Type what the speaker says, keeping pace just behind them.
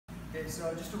Okay,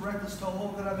 so just a reckless toe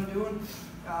hold that I've been doing.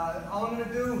 All I'm going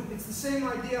to do, it's the same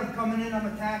idea. I'm coming in, I'm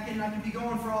attacking. I could be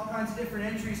going for all kinds of different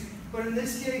entries, but in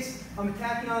this case, I'm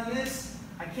attacking on this.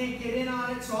 I can't get in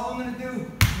on it, so all I'm going to do, I'm going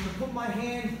to put my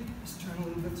hand, just turn a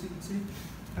little bit so you can see.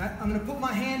 I'm going to put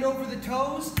my hand over the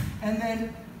toes and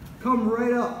then come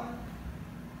right up.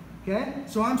 Okay,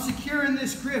 so I'm securing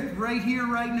this grip right here,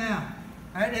 right now.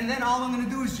 All right, and then all I'm going to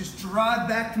do is just drive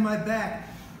back to my back.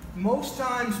 Most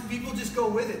times, people just go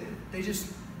with it. They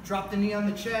just drop the knee on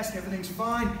the chest, everything's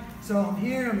fine. So I'm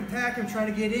here, I'm attacking, I'm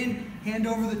trying to get in, hand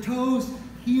over the toes,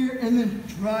 here, and then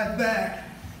drive back.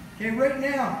 Okay, right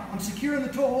now, I'm securing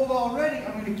the toe hold already.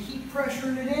 I'm going to keep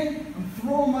pressuring it in. I'm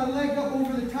throwing my leg up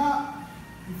over the top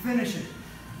and finish it.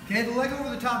 Okay, the leg over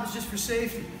the top is just for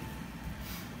safety.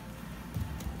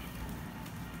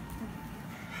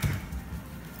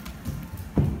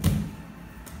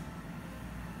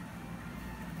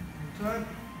 Time.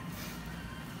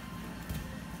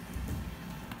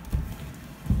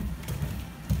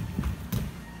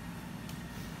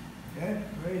 Okay,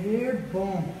 right here,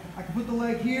 boom. I can put the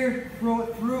leg here, throw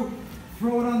it through,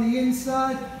 throw it on the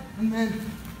inside, and then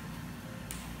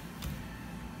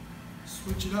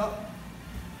switch it up.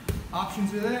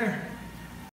 Options are there.